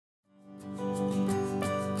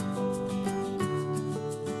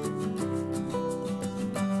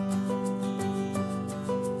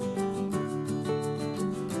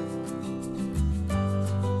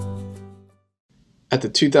At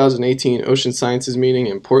the 2018 Ocean Sciences meeting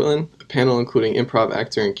in Portland, a panel including improv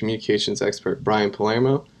actor and communications expert Brian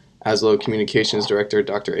Palermo, ASLO Communications Director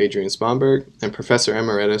Dr. Adrian Spomberg, and Professor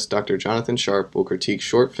Emeritus Dr. Jonathan Sharp will critique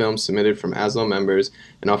short films submitted from ASLO members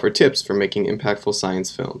and offer tips for making impactful science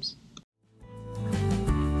films.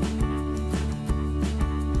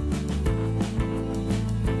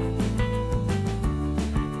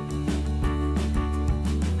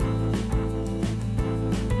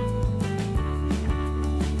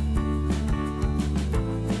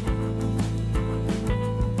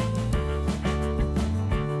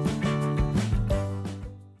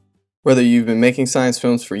 Whether you've been making science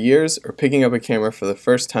films for years or picking up a camera for the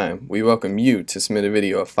first time, we welcome you to submit a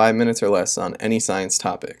video of 5 minutes or less on any science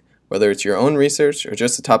topic, whether it's your own research or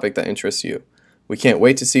just a topic that interests you. We can't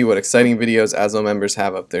wait to see what exciting videos ASLO members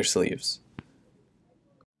have up their sleeves.